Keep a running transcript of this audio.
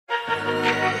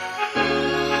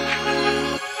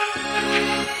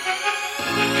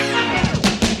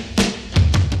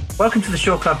Welcome to the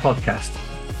SureCloud podcast.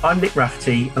 I'm Nick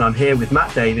Rafferty and I'm here with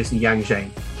Matt Davies and Zheng.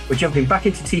 We're jumping back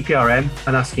into TPRM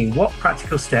and asking what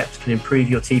practical steps can improve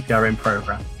your TPRM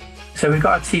program. So we've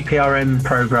got our TPRM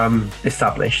program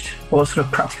established. What sort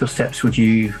of practical steps would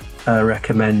you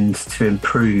recommend to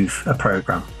improve a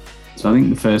program? So I think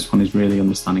the first one is really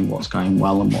understanding what's going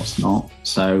well and what's not.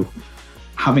 So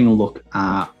having a look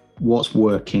at what's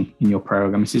working in your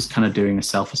program. This is kind of doing a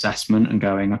self-assessment and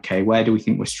going, okay, where do we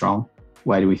think we're strong?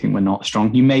 Where do we think we're not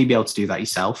strong? You may be able to do that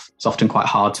yourself. It's often quite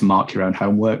hard to mark your own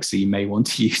homework. So you may want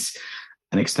to use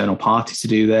an external party to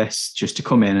do this, just to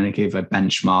come in and give a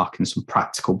benchmark and some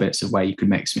practical bits of where you could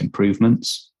make some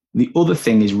improvements. The other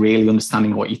thing is really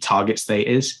understanding what your target state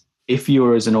is. If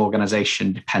you as an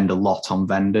organization depend a lot on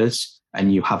vendors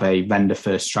and you have a vendor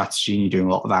first strategy and you're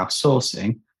doing a lot of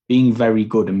outsourcing, being very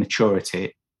good and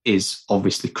maturity is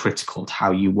obviously critical to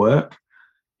how you work.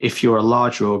 If you're a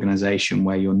larger organization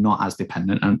where you're not as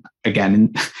dependent, and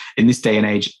again, in this day and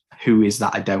age, who is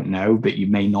that? I don't know, but you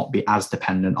may not be as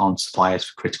dependent on suppliers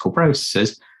for critical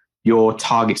processes. Your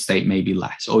target state may be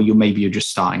less, or maybe you're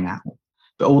just starting out.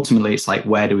 But ultimately, it's like,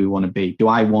 where do we want to be? Do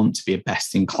I want to be a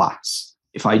best in class?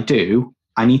 If I do,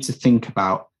 I need to think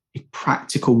about a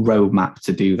practical roadmap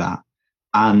to do that.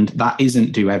 And that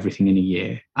isn't do everything in a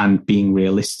year and being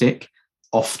realistic.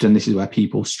 Often this is where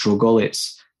people struggle.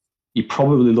 You're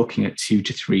probably looking at 2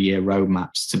 to 3 year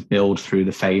roadmaps to build through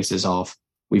the phases of,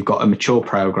 we've got a mature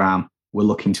program, we're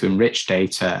looking to enrich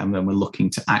data, and then we're looking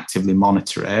to actively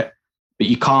monitor it. But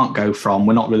you can't go from,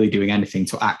 we're not really doing anything,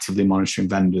 to actively monitoring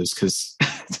vendors, because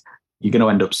you're going to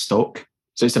end up stuck.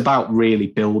 So it's about really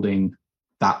building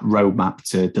that roadmap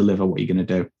to deliver what you're going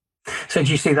to do. So do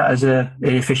you see that as an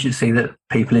inefficiency that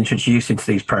people introduce into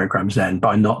these programs then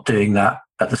by not doing that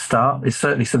at the start? It's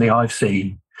certainly something I've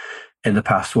seen in the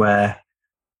past, where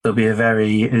there'll be a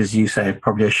very, as you say,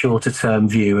 probably a shorter term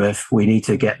view of, we need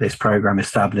to get this program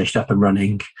established, up and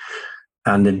running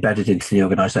and embedded into the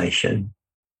organization.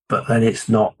 But then it's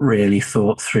not really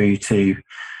thought through to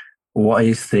what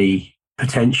is the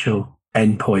potential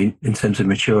endpoint in terms of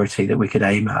maturity that we could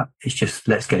aim at. It's just,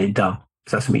 let's get it done.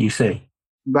 Is that something you see?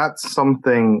 That's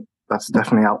something that's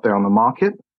definitely out there on the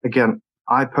market. Again,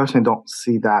 I personally don't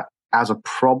see that as a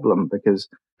problem, because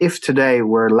if today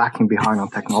we're lacking behind on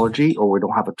technology or we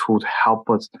don't have a tool to help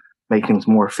us make things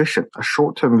more efficient, a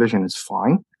short-term vision is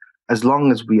fine. As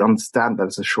long as we understand that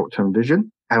it's a short-term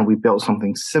vision and we build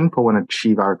something simple and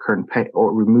achieve our current pain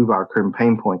or remove our current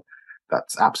pain point,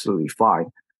 that's absolutely fine.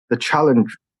 The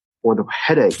challenge or the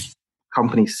headache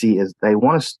companies see is they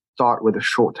want to start with a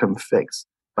short-term fix,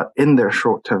 but in their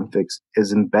short-term fix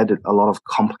is embedded a lot of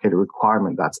complicated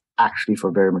requirement that's actually for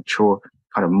a very mature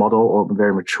kind of model or a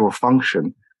very mature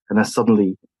function. And then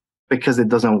suddenly, because it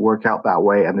doesn't work out that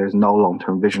way and there's no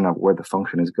long-term vision of where the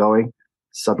function is going,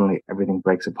 suddenly everything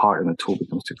breaks apart and the tool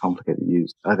becomes too complicated to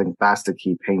use. I think that's the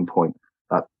key pain point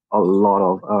that a lot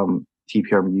of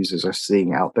TPRM users are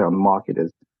seeing out there on the market,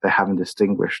 is they haven't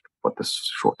distinguished what the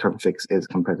short-term fix is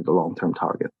compared to the long-term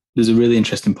target. There's a really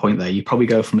interesting point there. You probably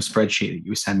go from a spreadsheet that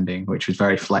you were sending, which was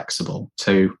very flexible,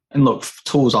 to, and look,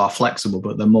 tools are flexible,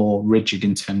 but they're more rigid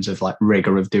in terms of like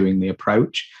rigor of doing the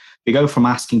approach. We go from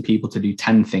asking people to do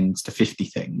 10 things to 50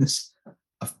 things.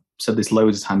 I've said this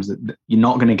loads of times, that you're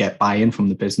not going to get buy-in from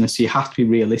the business. So you have to be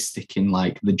realistic in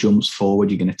like the jumps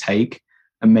forward you're going to take,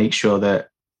 and make sure that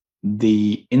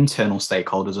the internal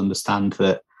stakeholders understand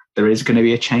that there is going to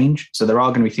be a change. So there are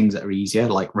going to be things that are easier,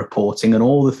 like reporting and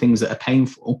all the things that are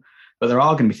painful, but there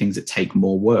are going to be things that take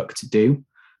more work to do.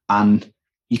 And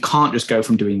you can't just go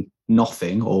from doing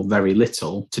nothing or very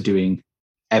little to doing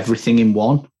everything in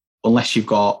one, unless you've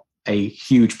got a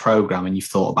huge program and you've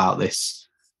thought about this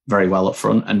very well up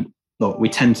front. And look, we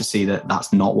tend to see that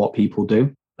that's not what people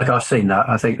do. Like, I've seen that.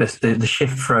 I think the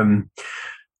shift from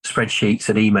spreadsheets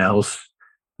and emails,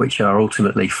 which are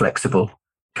ultimately flexible,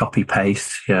 copy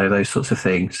paste, those sorts of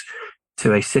things,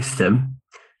 to a system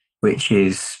which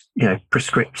is,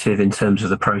 prescriptive in terms of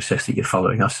the process that you're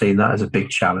following. I've seen that as a big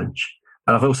challenge.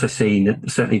 And I've also seen,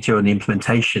 certainly during the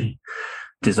implementation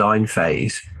design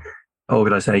phase,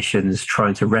 organizations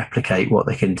trying to replicate what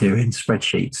they can do in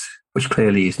spreadsheets, which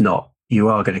clearly is not. You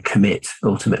are going to commit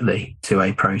ultimately to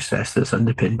a process that's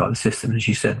underpinned by the system. As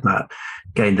you said, Matt,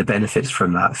 gain the benefits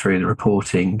from that through the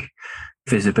reporting,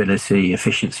 visibility,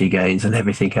 efficiency gains, and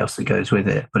everything else that goes with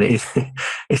it. But it's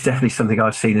definitely something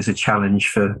I've seen as a challenge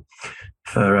for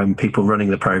people running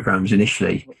the programs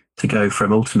initially, to go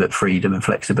from ultimate freedom and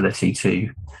flexibility to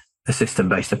a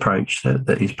system-based approach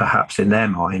that is perhaps in their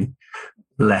mind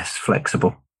less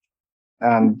flexible.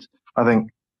 And I think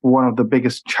one of the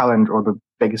biggest challenge or the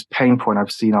biggest pain point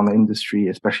I've seen on the industry,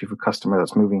 especially for customer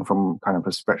that's moving from kind of a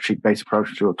spreadsheet-based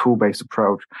approach to a tool-based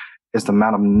approach, is the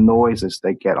amount of noises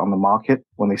they get on the market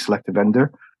when they select a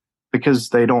vendor, because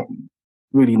they don't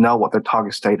really know what their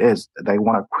target state is. They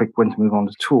want a quick win to move on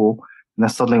to tool. And then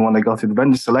suddenly when they go through the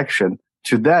vendor selection,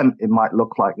 to them, it might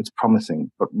look like it's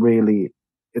promising, but really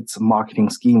it's a marketing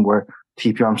scheme where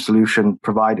TPM solution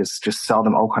providers just sell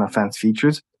them all kind of fancy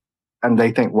features. And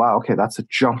they think, wow, okay, that's a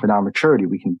jump in our maturity.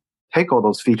 We can take all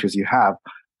those features you have,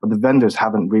 but the vendors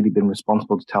haven't really been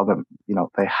responsible to tell them,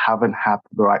 they haven't had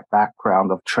the right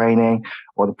background of training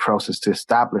or the process to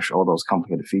establish all those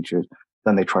complicated features.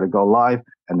 Then they try to go live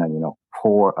and then,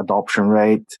 poor adoption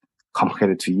rate,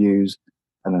 complicated to use.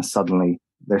 And then suddenly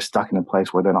they're stuck in a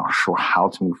place where they're not sure how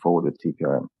to move forward with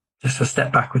TPRM. Just a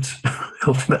step backwards,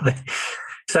 ultimately.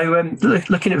 So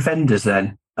looking at vendors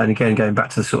then, and again, going back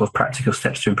to the sort of practical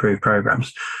steps to improve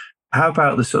programs, how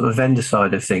about the sort of vendor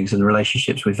side of things and the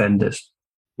relationships with vendors?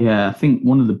 Yeah, I think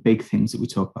one of the big things that we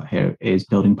talk about here is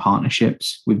building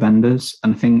partnerships with vendors.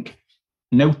 And I think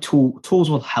tools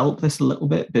will help this a little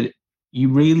bit, but you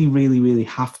really, really, really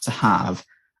have to have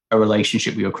a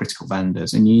relationship with your critical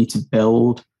vendors, and you need to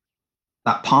build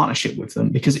that partnership with them.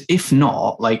 Because if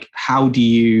not,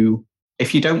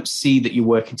 if you don't see that you're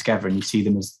working together and you see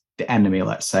them as the enemy,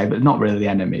 let's say, but not really the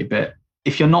enemy, but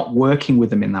if you're not working with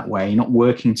them in that way, you're not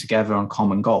working together on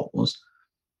common goals,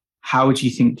 how do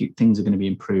you think things are going to be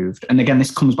improved? And again,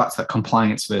 this comes back to that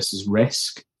compliance versus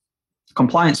risk.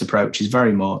 Compliance approach is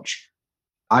very much,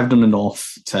 I've done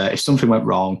enough to, if something went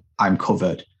wrong, I'm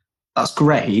covered. That's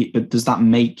great, but does that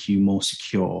make you more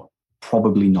secure?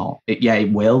 Probably not.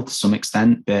 It will to some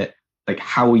extent, but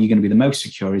how are you going to be the most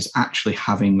secure is actually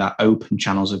having that open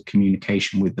channels of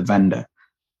communication with the vendor.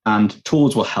 And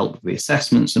tools will help with the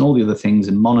assessments and all the other things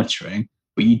and monitoring,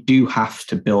 but you do have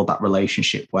to build that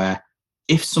relationship where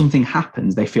if something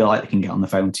happens, they feel like they can get on the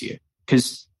phone to you.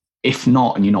 Because if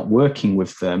not, and you're not working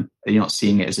with them, and you're not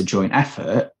seeing it as a joint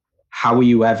effort, how are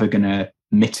you ever going to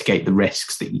mitigate the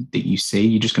risks that you see?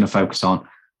 You're just going to focus on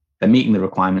they're meeting the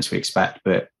requirements we expect.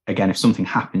 But again, if something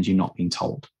happens, you're not being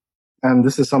told. And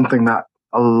this is something that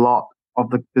a lot of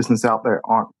the business out there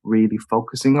aren't really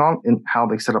focusing on in how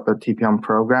they set up their TPM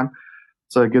program.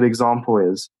 So a good example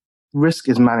is risk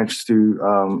is managed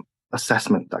through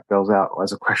assessment that goes out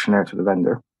as a questionnaire to the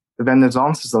vendor. The vendor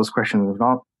answers those questions or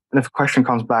not. And if a question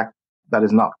comes back that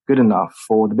is not good enough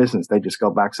for the business, they just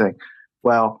go back saying,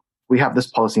 well, we have this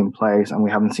policy in place and we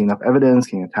haven't seen enough evidence.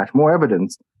 Can you attach more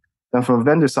evidence? Then from a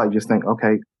vendor side, you just think,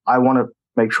 okay, I want to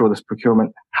make sure this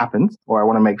procurement happens, or I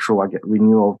want to make sure I get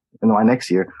renewal in my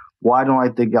next year. Why don't I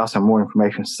dig out some more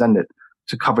information, send it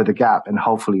to cover the gap, and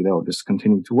hopefully they'll just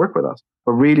continue to work with us.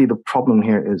 But really the problem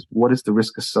here is, what is the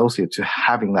risk associated to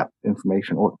having that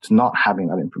information or to not having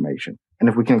that information? And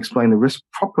if we can explain the risk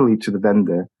properly to the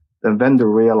vendor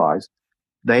realize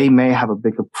they may have a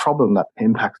bigger problem that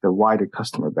impacts their wider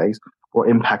customer base or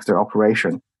impacts their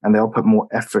operation, and they'll put more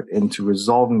effort into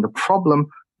resolving the problem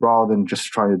rather than just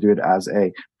trying to do it as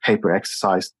a paper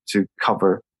exercise to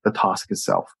cover the task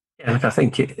itself. Yeah, look, I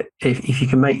think if you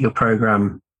can make your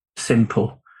program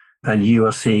simple and you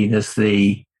are seen as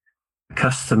the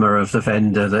customer of the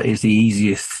vendor that is the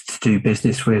easiest to do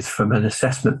business with from an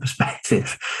assessment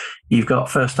perspective, you've got,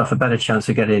 first off, a better chance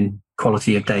of getting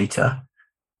quality of data.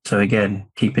 So again,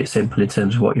 keep it simple in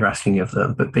terms of what you're asking of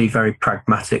them, but be very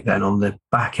pragmatic then on the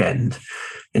back end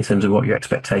in terms of what your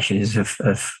expectation is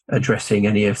of addressing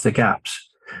any of the gaps.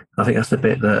 I think that's the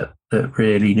bit that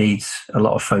really needs a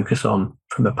lot of focus on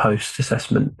from a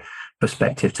post-assessment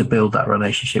perspective to build that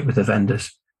relationship with the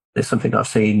vendors. It's something I've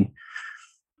seen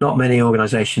not many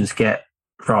organizations get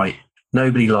right.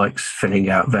 Nobody likes filling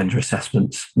out vendor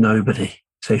assessments. Nobody.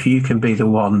 So if you can be the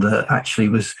one that actually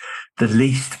was the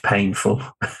least painful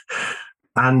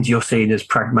and you're seen as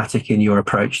pragmatic in your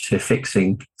approach to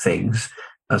fixing things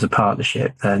as a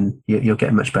partnership, then you'll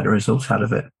get much better results out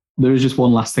of it. There is just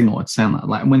one last thing I want to say on that.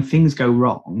 Like, when things go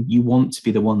wrong, you want to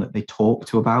be the one that they talk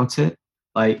to about it.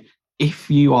 Like, if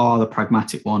you are the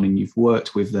pragmatic one and you've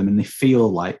worked with them and they feel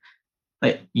like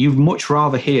you'd much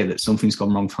rather hear that something's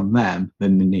gone wrong from them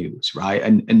than the news, right?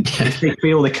 And if they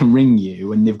feel they can ring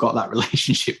you and they've got that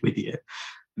relationship with you,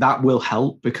 that will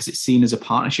help because it's seen as a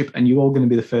partnership, and you're all going to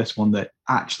be the first one that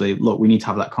actually, look, we need to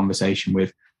have that conversation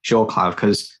with SureCloud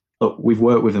because, look, we've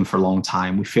worked with them for a long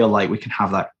time. We feel like we can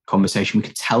have that conversation. We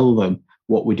can tell them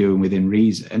what we're doing within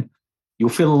reason. You'll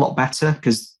feel a lot better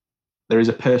because there is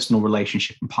a personal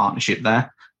relationship and partnership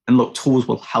there. And look, tools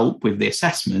will help with the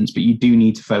assessments, but you do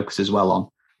need to focus as well on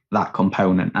that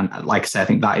component. And like I said, I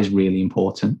think that is really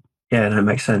important. Yeah, that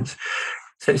makes sense.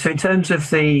 So in terms of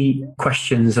the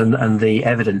questions and the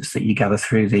evidence that you gather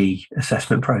through the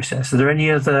assessment process, are there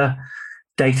any other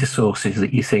data sources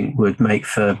that you think would make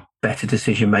for better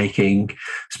decision making,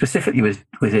 specifically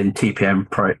within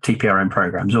TPRM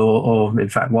programs, or in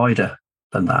fact wider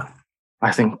than that?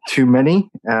 I think too many,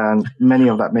 and many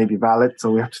of that may be valid.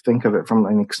 So we have to think of it from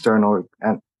an external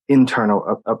and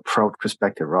internal approach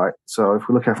perspective, right? So if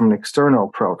we look at it from an external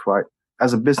approach, right,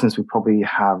 as a business, we probably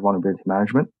have vulnerability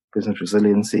management, business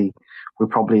resiliency. We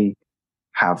probably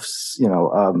have,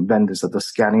 vendors that are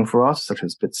scanning for us, such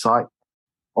as BitSight.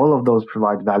 All of those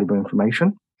provide valuable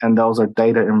information, and those are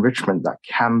data enrichment that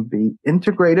can be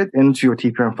integrated into your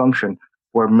TPRM function,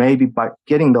 where maybe by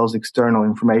getting those external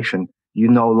information, you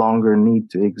no longer need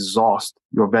to exhaust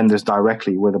your vendors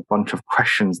directly with a bunch of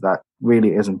questions that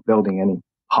really isn't building any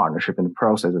partnership in the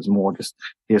process. It's more just,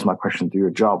 here's my question, do your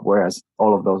job, whereas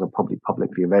all of those are probably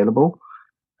publicly available.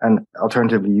 And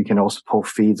alternatively, you can also pull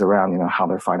feeds around, how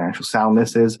their financial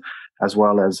soundness is, as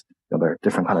well as there are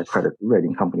different kind of credit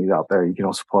rating companies out there. You can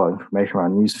also pull information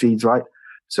around news feeds, right?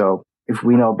 So if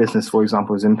we know a business, for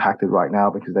example, is impacted right now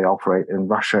because they operate in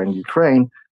Russia and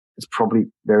Ukraine, it's probably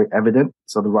very evident.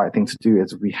 So the right thing to do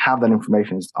is, if we have that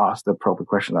information, is ask the appropriate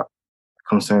question that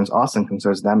concerns us and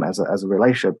concerns them as a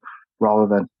relationship, rather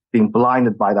than being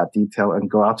blinded by that detail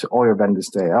and go out to all your vendors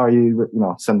today.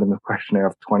 Send them a questionnaire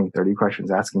of 20, 30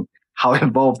 questions asking how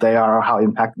involved they are or how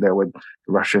impacted they're with the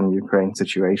Russian-Ukraine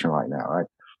situation right now, right?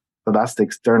 So that's the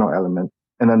external element.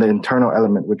 And then the internal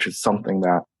element, which is something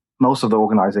that most of the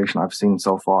organization I've seen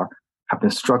so far have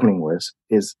been struggling with,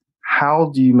 is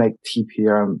how do you make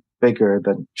TPRM bigger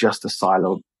than just a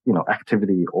siloed,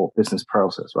 activity or business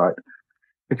process, right?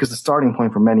 Because the starting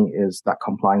point for many is that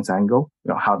compliance angle.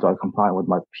 How do I comply with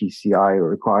my PCI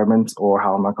requirements, or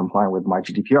how am I complying with my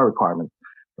GDPR requirements?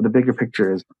 But the bigger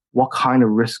picture is, what kind of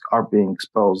risks are being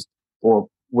exposed or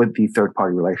with the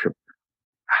third-party relationship?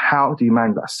 How do you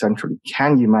manage that centrally?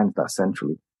 Can you manage that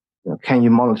centrally? Can you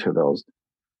monitor those?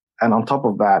 And on top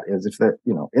of that is, if they're,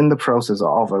 in the process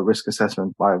of a risk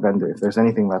assessment by a vendor, if there's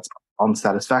anything that's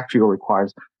unsatisfactory or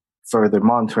requires further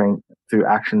monitoring through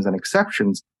actions and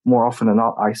exceptions, more often than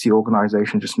not, I see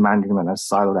organizations just managing them as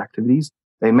siloed activities.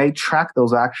 They may track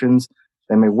those actions,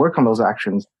 they may work on those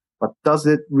actions, but does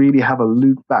it really have a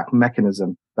loop back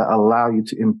mechanism that allow you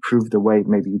to improve the way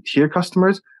maybe you tier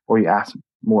customers or you ask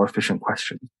more efficient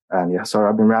questions? And yeah, sorry,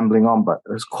 I've been rambling on, but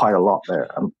there's quite a lot there.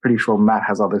 I'm pretty sure Matt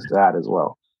has others to add as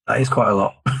well. That is quite a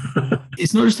lot.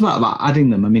 It's not just about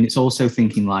adding them. I mean, it's also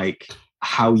thinking like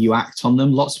how you act on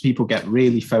them. Lots of people get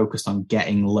really focused on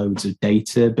getting loads of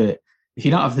data, but if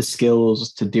you don't have the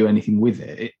skills to do anything with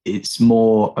it, it's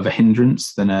more of a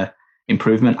hindrance than a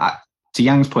improvement. To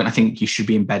Yang's point, I think you should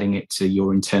be embedding it to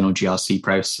your internal GRC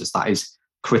process. That is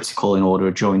critical in order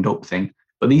a joined up thing.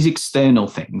 But these external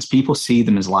things, people see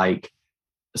them as like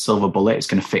a silver bullet. It's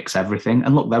going to fix everything.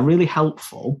 And look, they're really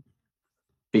helpful,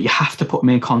 but you have to put them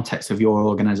in context of your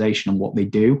organization and what they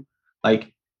do.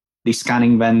 Like these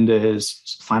scanning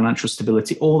vendors, financial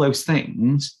stability, all those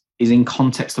things is in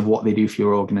context of what they do for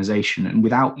your organization. And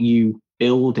without you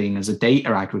building as a data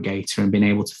aggregator and being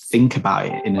able to think about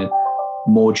it in a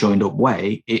more joined up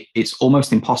way, it's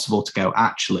almost impossible to go,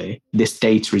 actually, this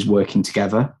data is working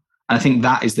together. And I think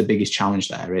that is the biggest challenge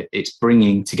there. It's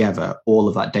bringing together all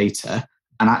of that data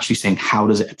and actually saying, how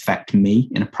does it affect me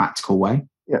in a practical way?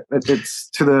 Yeah, it's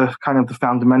to the kind of the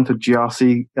fundamental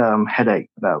GRC headache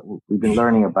that we've been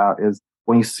learning about, is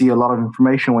when you see a lot of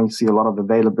information, when you see a lot of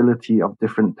availability of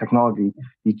different technology,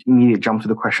 you immediately jump to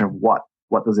the question of what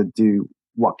does it do?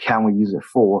 What can we use it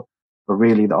for? But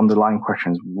really the underlying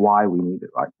question is why we need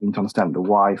it, right? We need to understand the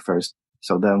why first,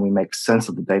 so then we make sense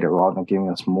of the data rather than giving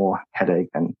us more headache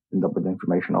and end up with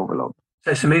information overload.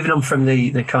 So moving on from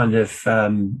the kind of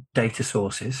data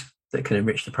sources that can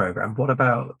enrich the program, what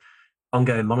about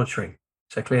ongoing monitoring?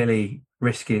 So clearly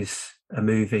risk is a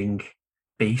moving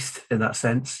beast in that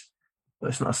sense, but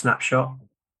it's not a snapshot.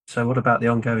 So what about the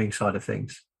ongoing side of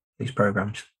things, these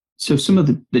programs? So some of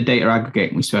the data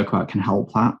aggregating we spoke about can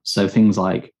help that. So things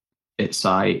like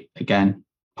BitSight, again,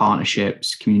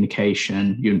 partnerships,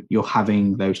 communication, you're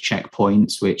having those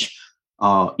checkpoints, which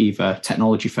are either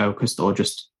technology focused or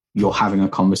just you're having a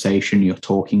conversation, you're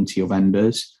talking to your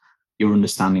vendors, you're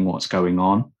understanding what's going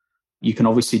on. You can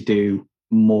obviously do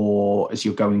more as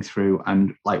you're going through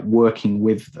and like working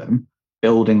with them,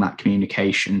 building that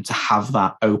communication to have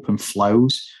that open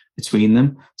flows between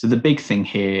them. So the big thing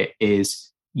here is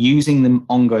using the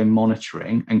ongoing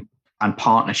monitoring and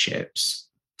partnerships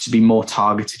to be more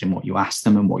targeted in what you ask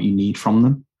them and what you need from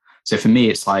them. So for me,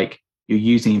 it's like you're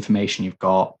using information you've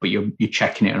got, but you're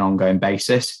checking it on an ongoing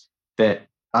basis. That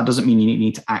that doesn't mean you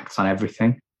need to act on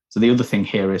everything. So the other thing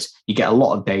here is you get a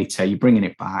lot of data, you're bringing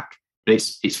it back, but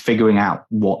it's figuring out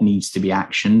what needs to be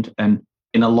actioned. And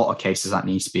in a lot of cases, that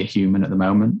needs to be a human at the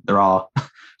moment. There are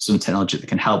some technology that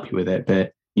can help you with it,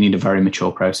 but you need a very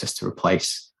mature process to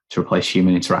replace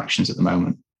human interactions at the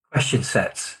moment. Question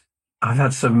sets. I've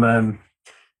had some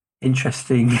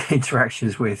interesting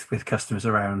interactions with customers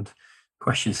around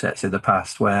question sets in the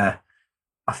past, where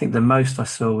I think the most I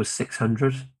saw was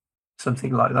 600,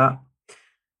 something like that.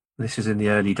 This is in the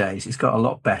early days. It's got a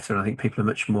lot better, and I think people are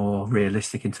much more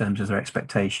realistic in terms of their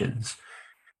expectations.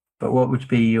 But what would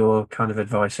be your kind of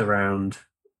advice around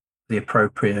the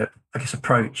appropriate, I guess,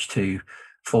 approach to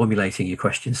formulating your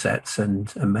question sets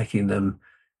and making them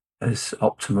as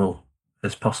optimal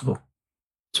as possible?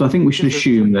 So I think we should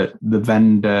assume that the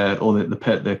vendor or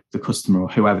the customer or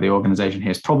whoever the organization here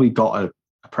has probably got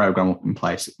a program up in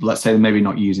place. Let's say they're maybe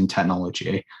not using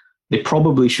technology. They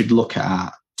probably should look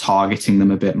at targeting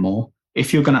them a bit more.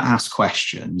 If you're going to ask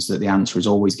questions that the answer is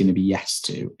always going to be yes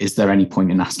to, is there any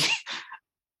point in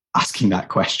asking that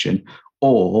question?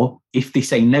 Or if they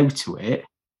say no to it,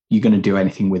 you're going to do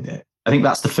anything with it? I think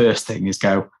that's the first thing, is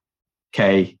go,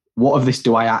 okay, what of this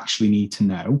do I actually need to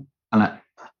know? And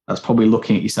that's probably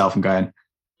looking at yourself and going,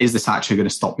 is this actually going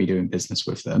to stop me doing business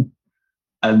with them?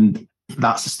 And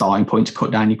that's a starting point to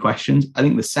cut down your questions. I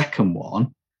think the second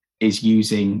one is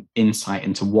using insight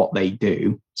into what they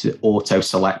do to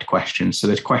auto-select questions. So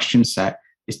the question set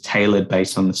is tailored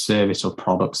based on the service or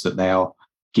products that they are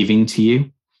giving to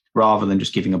you, rather than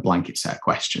just giving a blanket set of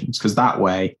questions. Because that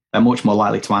way, they're much more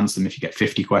likely to answer them if you get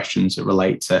 50 questions that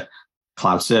relate to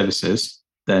cloud services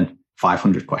than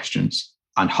 500 questions.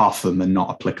 And half of them are not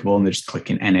applicable, and they're just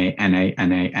clicking NA, NA,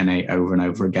 NA, NA over and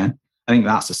over again. I think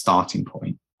that's a starting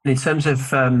point. In terms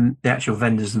of the actual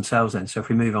vendors themselves then, so if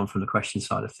we move on from the question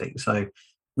side of things, so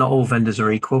not all vendors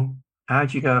are equal. How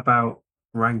do you go about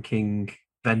ranking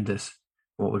vendors?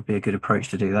 What would be a good approach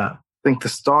to do that? I think the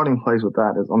starting place with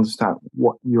that is understand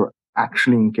what you're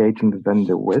actually engaging the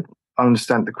vendor with,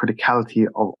 understand the criticality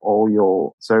of all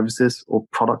your services or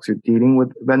products you're dealing with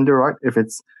the vendor, right? If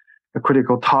it's a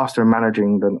critical task they're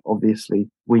managing, then obviously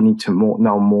we need to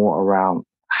know more around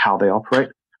how they operate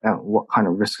and what kind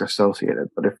of risk associated.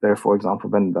 But if they're, for example,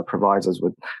 a vendor that provides us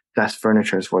with desk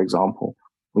furnitures, for example,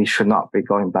 we should not be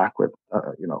going back with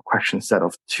question set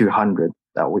of 200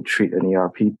 that would treat an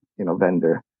ERP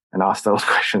vendor and ask those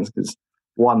questions, because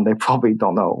one, they probably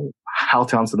don't know how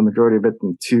to answer the majority of it,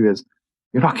 and two is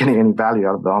you're not getting any value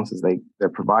out of the answers they're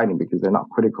providing because they're not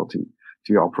critical to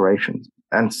your operations.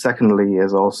 And secondly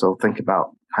is also think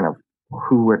about kind of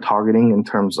who we're targeting in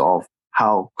terms of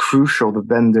how crucial the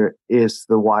vendor is to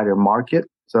the wider market.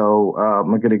 So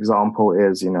a good example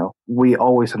is, we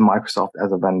always had Microsoft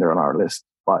as a vendor on our list,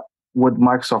 but would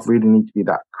Microsoft really need to be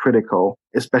that critical,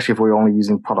 especially if we're only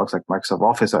using products like Microsoft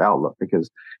Office or Outlook? Because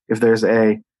if there's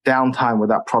a downtime with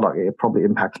that product, it probably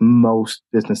impacts most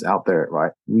business out there,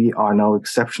 right? We are no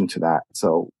exception to that.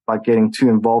 So by getting too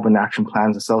involved in action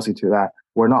plans associated to that,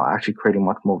 we're not actually creating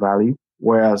much more value.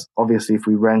 Whereas obviously if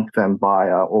we rank them by,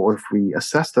 or if we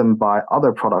assess them by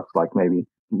other products like maybe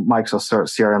Microsoft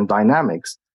CRM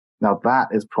Dynamics, now that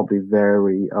is probably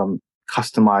very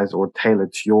customized or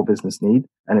tailored to your business need.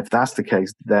 And if that's the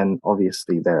case, then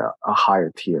obviously they're a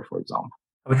higher tier, for example.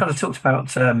 We kind of talked about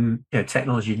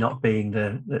technology not being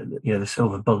the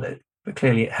silver bullet, but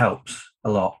clearly it helps a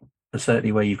lot. And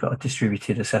certainly where you've got a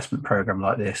distributed assessment program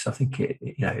like this, I think it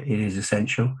is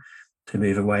essential to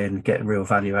move away and get real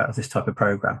value out of this type of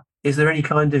program. Is there any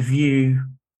kind of view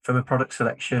from a product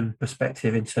selection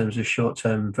perspective in terms of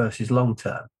short-term versus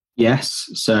long-term? Yes.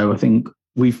 So I think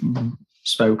we've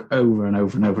spoke over and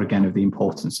over and over again of the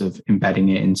importance of embedding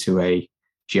it into a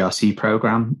GRC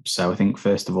program. So I think,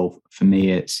 first of all, for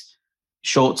me, it's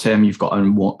short-term, you've got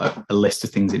a list of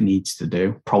things it needs to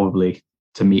do, probably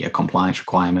to meet a compliance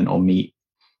requirement or meet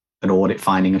an audit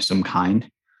finding of some kind.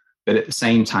 But at the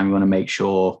same time, you want to make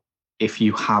sure, if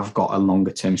you have got a longer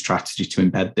term strategy to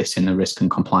embed this in a risk and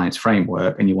compliance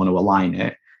framework and you want to align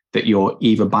it, that you're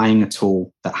either buying a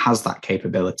tool that has that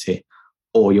capability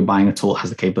or you're buying a tool that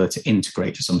has the capability to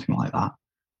integrate to something like that.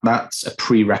 That's a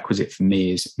prerequisite for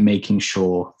me, is making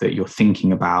sure that you're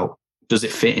thinking about, does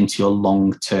it fit into your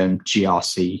long-term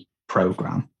GRC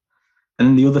program? And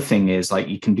then the other thing is, like,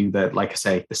 you can do the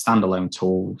standalone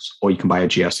tools, or you can buy a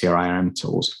GRC or IRM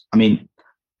tools. I mean,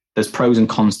 there's pros and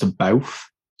cons to both.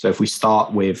 So if we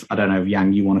start with, I don't know,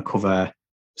 Yang, you want to cover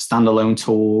standalone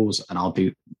tools and I'll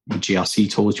do the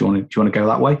GRC tools. Do you want to go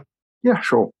that way? Yeah,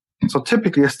 sure. So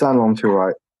typically a standalone tool,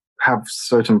 right, have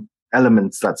certain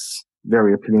elements that's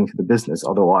very appealing to the business.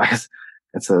 Otherwise,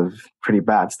 it's a pretty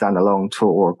bad standalone tool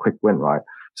or a quick win, right?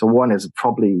 So one is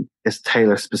probably is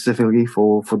tailored specifically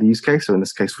for the use case. So in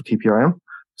this case, for TPRM.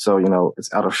 So,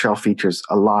 its out of shelf features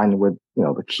align with,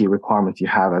 the key requirements you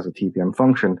have as a TPM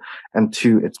function. And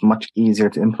two, it's much easier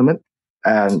to implement.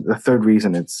 And the third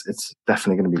reason, it's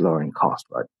definitely going to be lowering cost,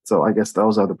 right? So I guess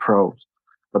those are the pros.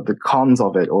 But the cons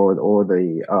of it or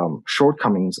the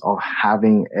shortcomings of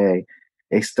having a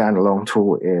standalone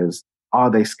tool is, are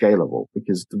they scalable?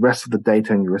 Because the rest of the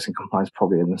data and your risk and compliance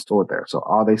probably isn't stored there. So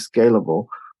are they scalable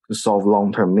to solve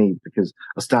long-term needs? Because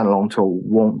a standalone tool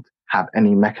won't have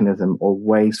any mechanism or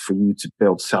ways for you to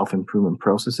build self-improvement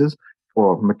processes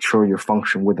or mature your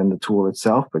function within the tool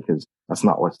itself, because that's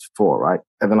not what it's for, right?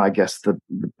 And then I guess the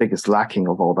biggest lacking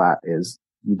of all that is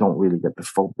you don't really get the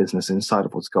full business insight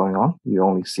of what's going on. You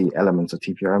only see elements of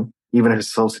TPRM. Even if it's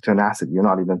associated to an asset, you're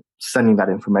not even sending that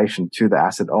information to the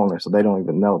asset owner. So they don't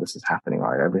even know this is happening,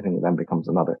 right? Everything then becomes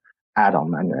another add-on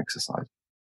manual exercise.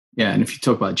 Yeah, and if you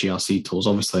talk about GRC tools,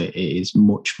 obviously it is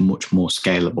much, much more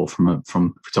scalable from if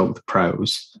we talk with the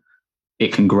pros.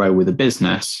 It can grow with a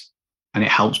business and it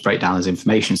helps break down those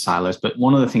information silos. But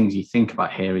one of the things you think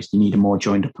about here is you need a more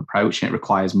joined up approach, and it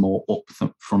requires more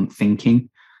upfront thinking.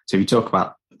 So if you talk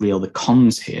about the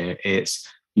cons here, it's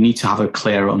you need to have a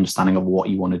clearer understanding of what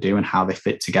you want to do and how they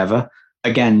fit together.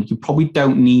 Again, you probably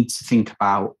don't need to think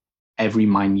about every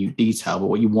minute detail, but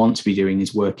what you want to be doing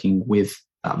is working with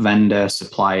that vendor,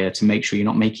 supplier, to make sure you're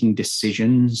not making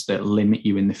decisions that limit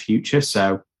you in the future.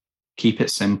 So keep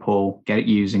it simple, get it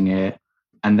using it,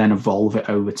 and then evolve it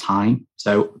over time.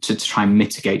 So to try and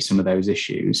mitigate some of those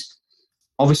issues.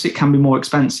 Obviously, it can be more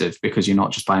expensive because you're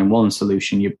not just buying one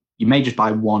solution. You may just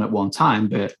buy one at one time,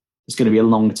 but there's going to be a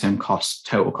longer-term cost,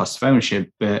 total cost of ownership.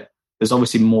 But there's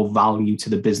obviously more value to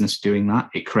the business doing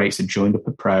that. It creates a joined-up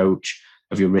approach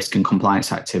of your risk and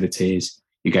compliance activities.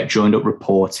 You get joined up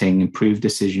reporting, improved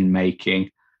decision making,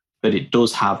 but it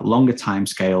does have longer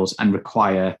timescales and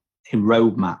require a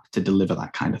roadmap to deliver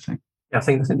that kind of thing. I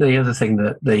think the other thing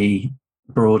that the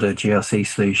broader GRC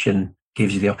solution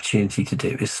gives you the opportunity to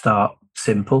do is start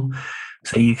simple.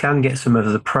 So you can get some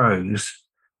of the pros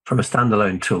from a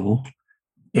standalone tool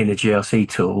in a GRC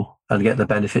tool and get the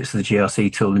benefits of the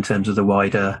GRC tool in terms of the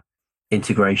wider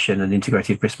integration and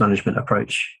integrated risk management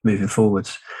approach moving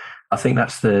forwards. I think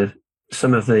that's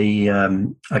some of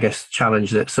the,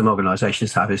 challenge that some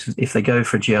organizations have is if they go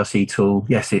for a GRC tool,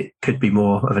 yes, it could be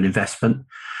more of an investment.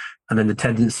 And then the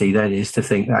tendency then is to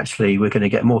think, actually, we're going to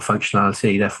get more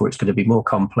functionality, therefore it's going to be more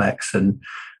complex. And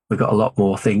we've got a lot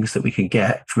more things that we can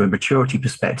get from a maturity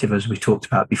perspective, as we talked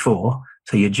about before.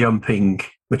 So you're jumping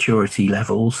maturity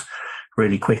levels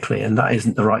really quickly, and that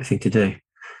isn't the right thing to do.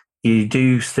 You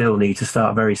do still need to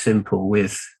start very simple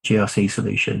with GRC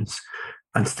solutions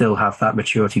and still have that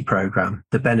maturity program.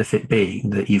 The benefit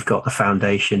being that you've got the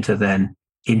foundation to then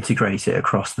integrate it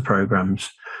across the programs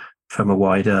from a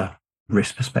wider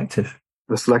risk perspective.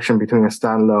 The selection between a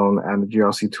standalone and the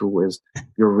GRC tool is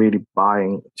you're really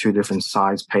buying two different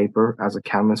size paper as a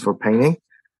canvas for painting.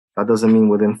 That doesn't mean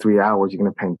within 3 hours you're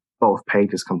going to paint both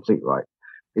pages complete, right?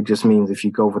 It just means if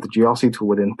you go with the GRC tool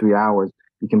within 3 hours,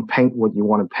 you can paint what you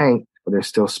want to paint, but there's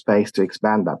still space to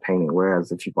expand that painting.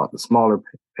 Whereas if you bought the smaller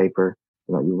paper,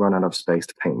 you run out of space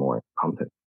to paint more content.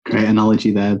 Great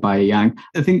analogy there by Yang.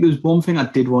 I think there's one thing I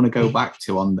did want to go back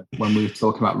to on when we were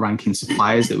talking about ranking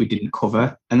suppliers that we didn't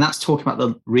cover, and that's talking about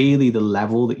the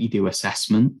level that you do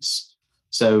assessments.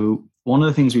 So one of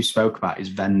the things we spoke about is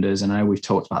vendors, and I know we've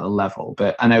talked about the level,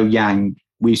 but I know Yang,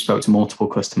 we spoke to multiple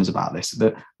customers about this.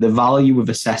 The value of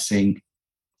assessing,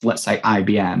 let's say,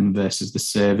 IBM versus the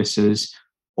services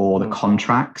or the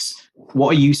contracts.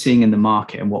 What are you seeing in the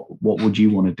market, and what would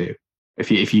you want to do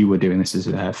if you were doing this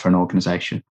as for an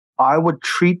organization? I would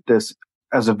treat this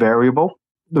as a variable.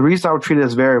 The reason I would treat it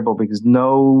as variable because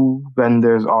no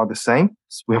vendors are the same.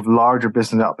 We have larger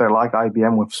business out there like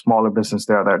IBM with smaller business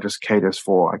there that just caters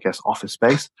for, office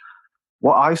space.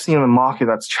 What I've seen in the market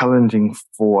that's challenging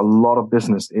for a lot of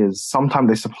business is sometimes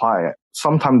they supply it.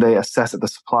 Sometimes they assess at the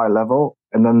supply level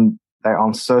and then they're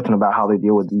uncertain about how they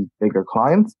deal with these bigger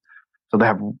clients. So they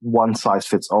have one size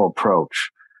fits all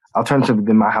approach. Alternatively,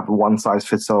 they might have a one size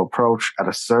fits all approach at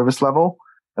a service level,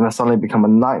 and then suddenly become a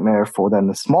nightmare for then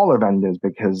the smaller vendors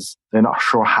because they're not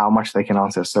sure how much they can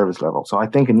answer at service level. So I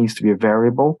think it needs to be a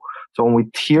variable. So when we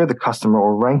tier the customer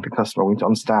or rank the customer, we need to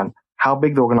understand how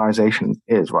big the organization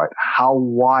is, right? How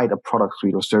wide a product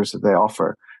suite or services they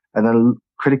offer, and then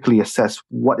critically assess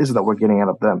what is it that we're getting out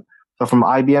of them. So from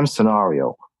IBM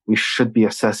scenario, we should be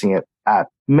assessing it at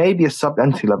maybe a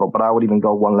sub-entity level, but I would even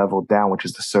go one level down, which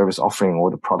is the service offering or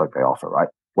the product they offer, right?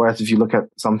 Whereas if you look at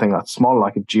something that's smaller,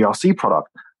 like a GRC product,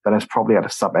 then it's probably at a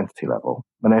sub-entity level.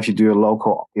 And if you do a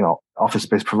local,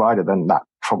 office-based provider, then that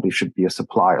probably should be a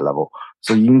supplier level.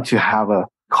 So you need to have a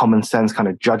common sense kind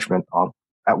of judgment on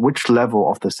at which level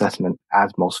of the assessment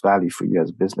adds most value for you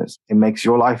as a business. It makes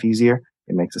your life easier.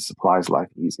 It makes the supplier's life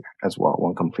easier as well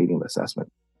when completing the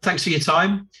assessment. Thanks for your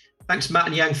time. Thanks, Matt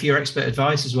and Yang, for your expert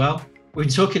advice as well. We've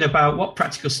been talking about what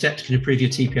practical steps can improve your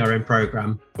TPRM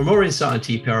program. For more insight on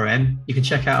TPRM, you can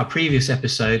check out our previous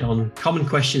episode on common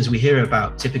questions we hear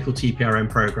about typical TPRM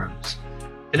programs.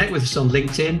 Connect with us on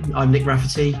LinkedIn. I'm Nick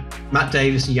Rafferty, Matt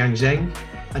Davies and Yang Zheng,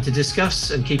 and to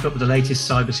discuss and keep up with the latest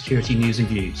cybersecurity news and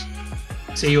views.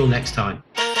 See you all next time.